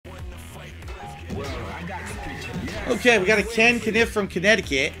Okay, we got a Ken Kniff from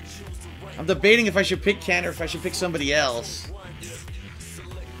Connecticut. I'm debating if I should pick Ken or if I should pick somebody else.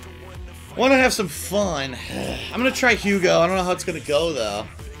 I want to have some fun. I'm going to try Hugo. I don't know how it's going to go, though.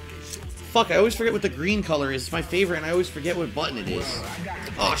 Fuck, I always forget what the green color is. It's my favorite, and I always forget what button it is.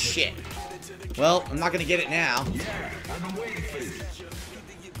 Oh, shit. Well, I'm not going to get it now.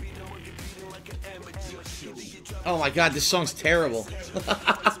 Oh my god, this song's terrible.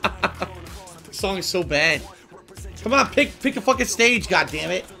 This song is so bad. Come on, pick a fucking stage,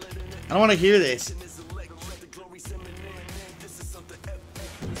 goddammit. I don't want to hear this.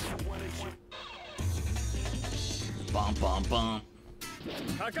 Bum, bum, bum.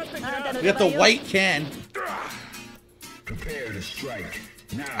 We got the white Ken. Prepare to strike.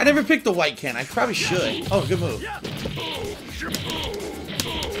 I never picked the white Ken. I probably should. Oh, good move.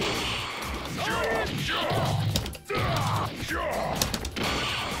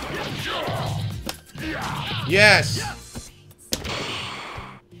 Yes.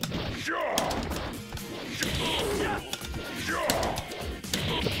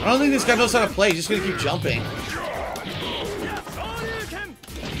 I don't think this guy knows how to play. He's just gonna keep jumping.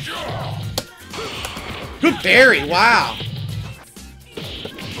 Good parry. Wow.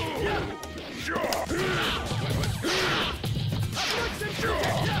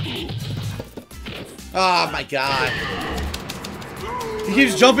 Oh my god. He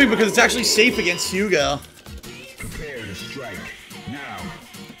keeps jumping because it's actually safe against Hugo. Prepare to strike. Now.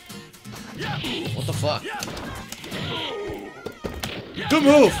 What the fuck? Good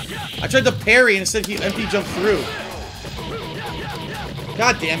move. I tried to parry and instead he empty jumped through.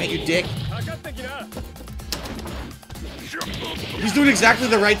 God damn it, you dick. He's doing exactly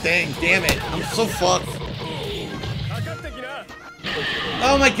the right thing. Damn it. I'm so fucked.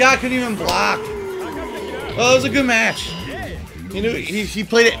 Oh my god, couldn't even block. Oh, it was a good match. You know, he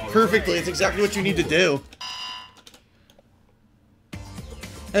played it perfectly. It's exactly what you need to do.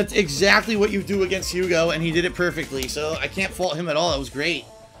 That's exactly what you do against Hugo, and he did it perfectly. So I can't fault him at all. That was great.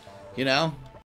 You know?